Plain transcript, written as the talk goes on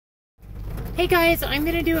Hey guys, I'm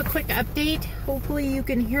going to do a quick update. Hopefully you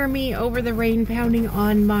can hear me over the rain pounding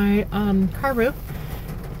on my car roof.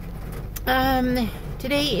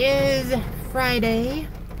 Today is Friday.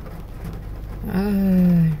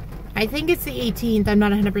 I think it's the 18th. I'm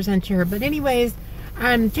not 100% sure. But anyways,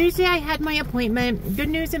 Tuesday I had my appointment. Good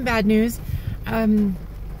news and bad news. The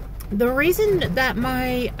reason that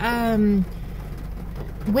my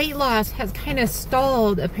weight loss has kind of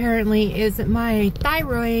stalled apparently is that my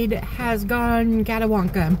thyroid has gone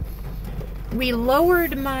catawonka. We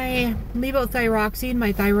lowered my levothyroxine,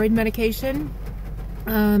 my thyroid medication,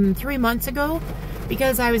 3 months ago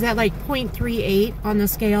because I was at like 0.38 on the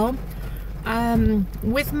scale.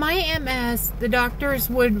 With my MS, the doctors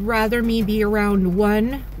would rather me be around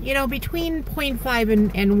 1, you know, between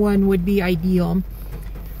 0.5 and 1 would be ideal.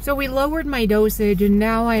 So we lowered my dosage and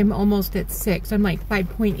now I'm almost at 6. I'm like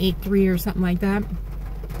 5.83 or something like that.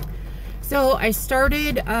 So I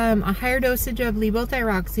started a higher dosage of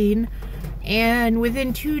levothyroxine, and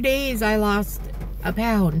within 2 days I lost a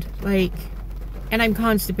pound, and I'm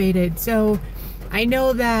constipated. So I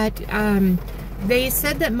know that they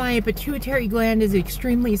said that my pituitary gland is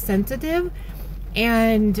extremely sensitive,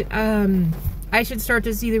 and I should start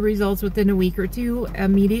to see the results within a week or two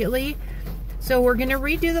immediately. So we're going to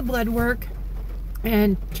redo the blood work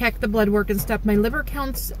and check the blood work and stuff. My liver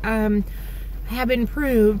counts have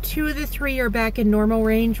improved. 2 of the 3 are back in normal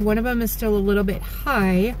range. One of them is still a little bit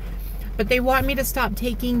high, but they want me to stop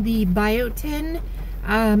taking the biotin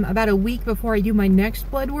about a week before I do my next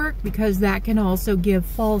blood work, because that can also give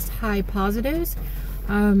false high positives.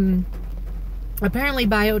 Apparently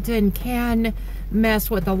biotin can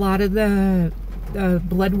mess with a lot of the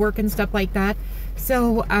blood work and stuff like that.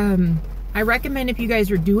 So I recommend, if you guys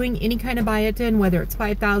are doing any kind of biotin, whether it's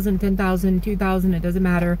 5,000, 10,000, 2,000, it doesn't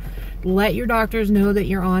matter, let your doctors know that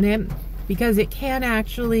you're on it, because it can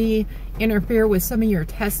actually interfere with some of your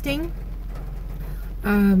testing.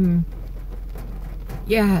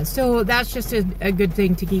 Yeah, so that's just a good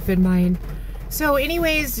thing to keep in mind. So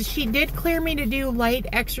anyways, she did clear me to do light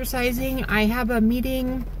exercising. I have a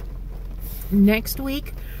meeting next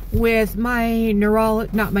week with my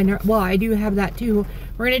well, I do have that too.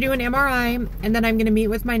 We're going to do an MRI, and then I'm going to meet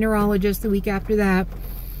with my neurologist the week after that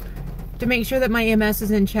to make sure that my MS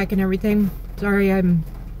is in check and everything. Sorry, I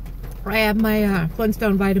have my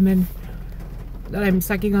Flintstone vitamin that I'm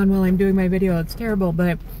sucking on while I'm doing my video. It's terrible,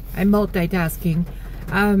 but I'm multitasking.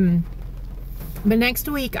 But next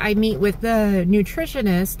week I meet with the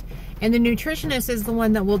nutritionist, and the nutritionist is the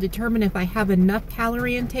one that will determine if I have enough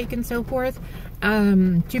calorie intake and so forth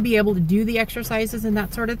to be able to do the exercises and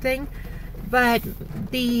that sort of thing. But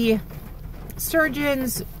the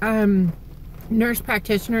surgeons, nurse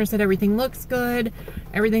practitioners said everything looks good,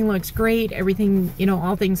 everything looks great, everything, you know,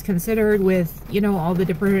 all things considered, with, you know, all the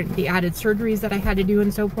added surgeries that I had to do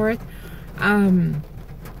and so forth.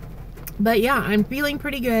 But yeah, I'm feeling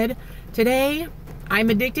pretty good. Today, I'm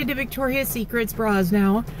addicted to Victoria's Secret's bras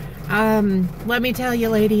now. Let me tell you,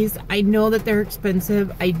 ladies, I know that they're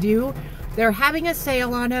expensive. I do. They're having a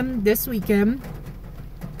sale on them this weekend.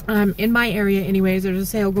 In my area anyways, there's a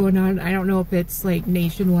sale going on. I don't know if it's like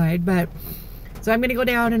nationwide, but so I'm going to go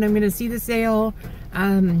down and I'm going to see the sale.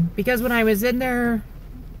 Because when I was in there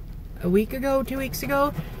a week ago, 2 weeks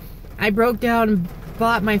ago, I broke down and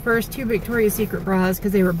bought my first 2 Victoria's Secret bras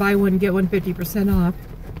because they were buy one, get one 50% off.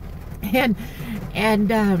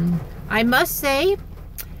 And I must say,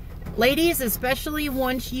 ladies, especially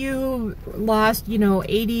once you lost, you know,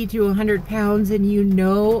 80 to 100 pounds and you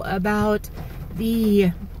know about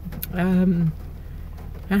the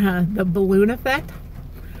balloon effect,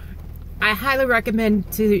 I highly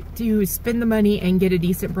recommend to spend the money and get a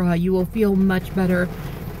decent bra. You will feel much better.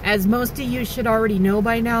 As most of you should already know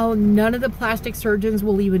by now, none of the plastic surgeons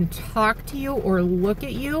will even talk to you or look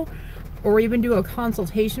at you or even do a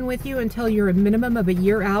consultation with you until you're a minimum of a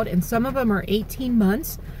year out, and some of them are 18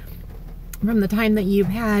 months from the time that you've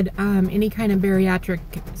had any kind of bariatric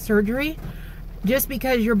surgery, just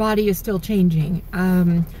because your body is still changing.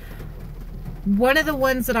 One of the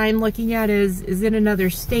ones that I'm looking at is in another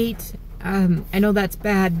state. I know that's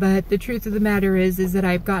bad, but the truth of the matter is that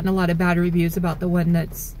I've gotten a lot of bad reviews about the one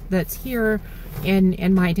that's here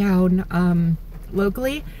in my town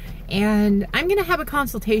locally, and I'm gonna have a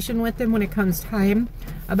consultation with them when it comes time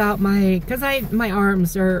about because my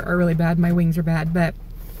arms are really bad, my wings are bad, but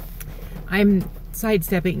I'm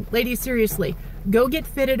sidestepping. Ladies, seriously, go get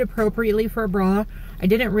fitted appropriately for a bra. I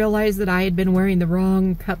didn't realize that I had been wearing the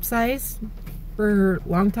wrong cup size for a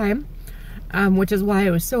long time, which is why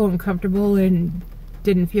I was so uncomfortable and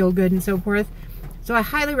didn't feel good and so forth. So I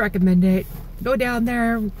highly recommend it. Go down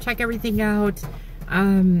there, check everything out.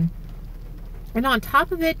 And on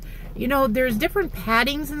top of it, you know, there's different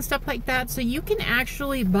paddings and stuff like that. So you can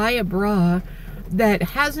actually buy a bra that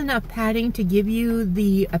has enough padding to give you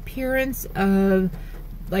the appearance of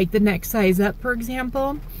like the next size up, for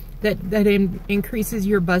example, that increases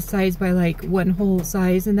your bust size by like one whole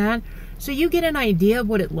size and that. So you get an idea of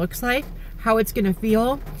what it looks like, how it's going to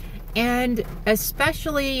feel, and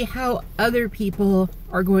especially how other people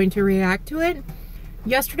are going to react to it.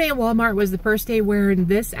 Yesterday at Walmart was the first day wearing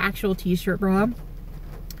this actual t-shirt bra.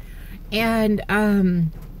 And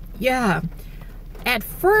yeah, at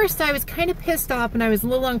first I was kind of pissed off and I was a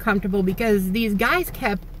little uncomfortable because these guys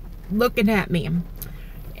kept looking at me.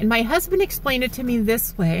 And my husband explained it to me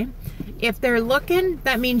this way: if they're looking,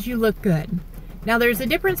 that means you look good. Now there's a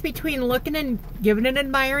difference between looking and giving an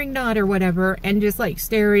admiring nod or whatever and just like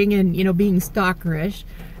staring and, you know, being stalkerish.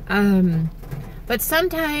 But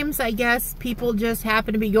sometimes I guess people just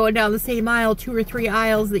happen to be going down the same aisle, 2 or 3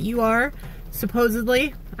 aisles that you are,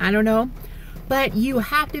 supposedly. I don't know. But you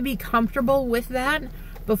have to be comfortable with that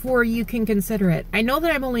before you can consider it. I know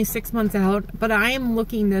that I'm only 6 months out, but I am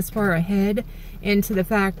looking this far ahead into the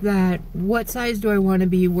fact that what size do I want to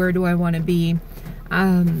be, where do I want to be,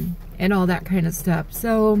 and all that kind of stuff.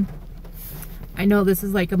 So I know this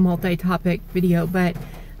is like a multi-topic video, but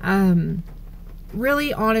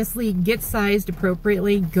really, honestly, get sized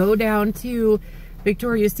appropriately. Go down to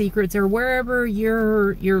Victoria's Secrets or wherever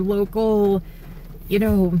your local, you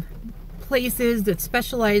know, places that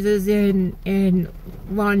specializes in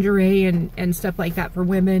lingerie and stuff like that for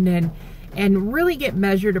women, and really get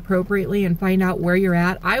measured appropriately and find out where you're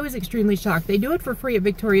at. I was extremely shocked. They do it for free at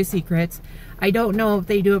Victoria's Secrets. I don't know if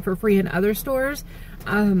they do it for free in other stores.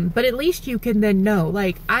 But at least you can then know.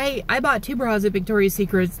 Like, I bought 2 bras at Victoria's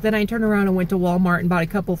Secrets, then I turned around and went to Walmart and bought a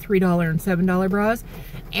couple $3 and $7 bras.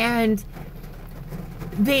 And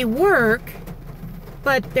they work,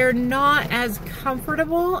 but they're not as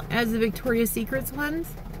comfortable as the Victoria's Secrets ones.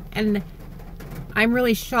 And I'm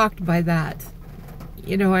really shocked by that.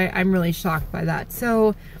 You know, I'm really shocked by that.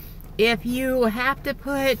 So if you have to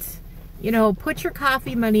put, you know, put your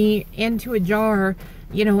coffee money into a jar,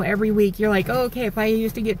 you know, every week, you're like, oh, okay, if I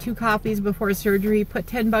used to get 2 coffees before surgery, put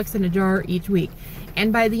 10 bucks in a jar each week.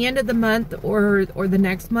 And by the end of the month or the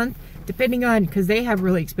next month, depending on, because they have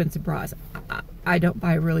really expensive bras. I don't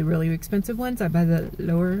buy really, really expensive ones. I buy the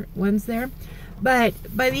lower ones there. But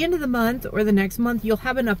by the end of the month or the next month, you'll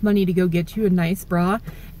have enough money to go get you a nice bra.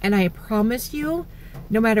 And I promise you,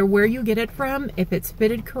 no matter where you get it from, if it's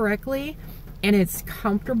fitted correctly and it's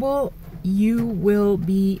comfortable, you will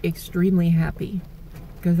be extremely happy.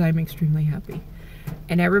 Because I'm extremely happy.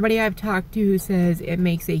 And everybody I've talked to says it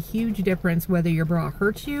makes a huge difference whether your bra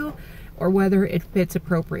hurts you or whether it fits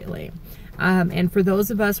appropriately. And for those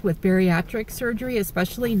of us with bariatric surgery,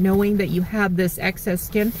 especially knowing that you have this excess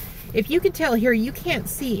skin, if you can tell here, you can't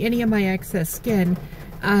see any of my excess skin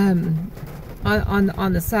on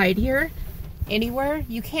the side here, anywhere.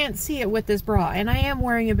 You can't see it with this bra. And I am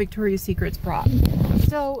wearing a Victoria's Secrets bra.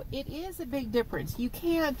 So it is a big difference. You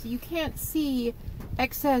can't see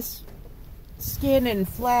excess skin and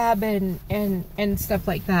flab and stuff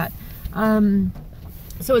like that.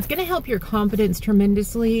 So it's going to help your confidence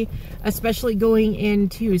tremendously, especially going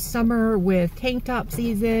into summer with tank top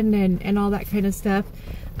season and all that kind of stuff.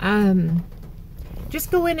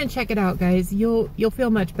 Just go in and check it out, guys. You'll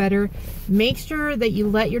feel much better. Make sure that you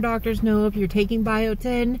let your doctors know if you're taking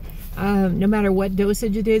biotin, no matter what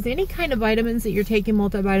dosage it is. Any kind of vitamins that you're taking,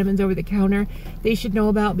 multivitamins over the counter, they should know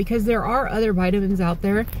about, because there are other vitamins out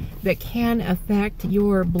there that can affect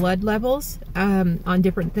your blood levels on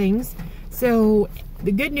different things. So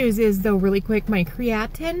the good news is, though, really quick, my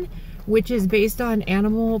creatine, which is based on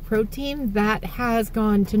animal protein, that has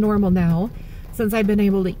gone to normal now since I've been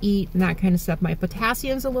able to eat and that kind of stuff. My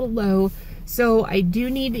potassium's a little low, so I do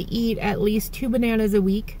need to eat at least 2 bananas a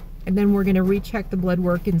week, and then we're going to recheck the blood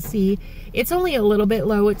work and see. It's only a little bit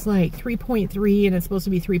low. It's like 3.3 and it's supposed to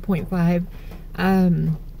be 3.5.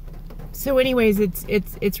 So anyways,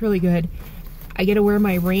 it's really good. I get to wear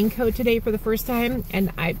my raincoat today for the first time,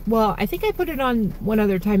 and I think I put it on one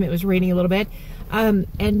other time. It was raining a little bit, and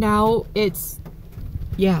now it's,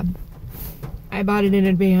 yeah, I bought it in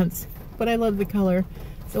advance, but I love the color.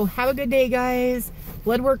 So have a good day, guys.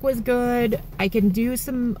 Blood work was good. I can do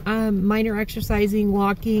some minor exercising,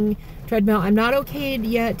 walking, treadmill. I'm not okayed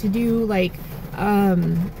yet to do like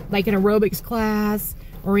an aerobics class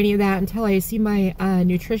or any of that until I see my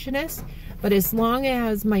nutritionist. But as long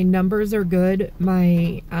as my numbers are good,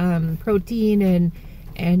 my protein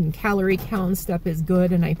and calorie count and stuff is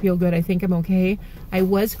good, and I feel good, I think I'm okay. I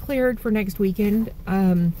was cleared for next weekend.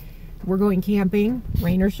 We're going camping,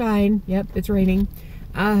 rain or shine. Yep, it's raining.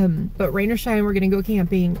 But rain or shine, we're going to go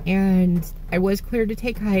camping, and I was cleared to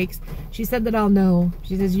take hikes. She said that I'll know.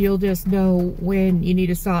 She says you'll just know when you need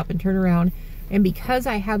to stop and turn around. And because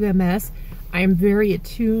I have MS, I am very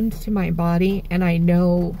attuned to my body, and I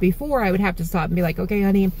know before I would have to stop and be like, okay,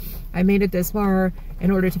 honey, I made it this far.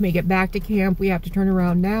 In order to make it back to camp, we have to turn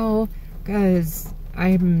around now because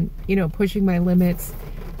I'm, you know, pushing my limits.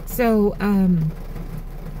 So,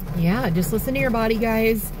 yeah, just listen to your body,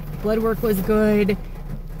 guys. Blood work was good.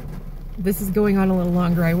 This is going on a little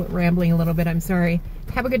longer. I went rambling a little bit. I'm sorry.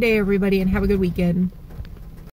 Have a good day, everybody, and have a good weekend.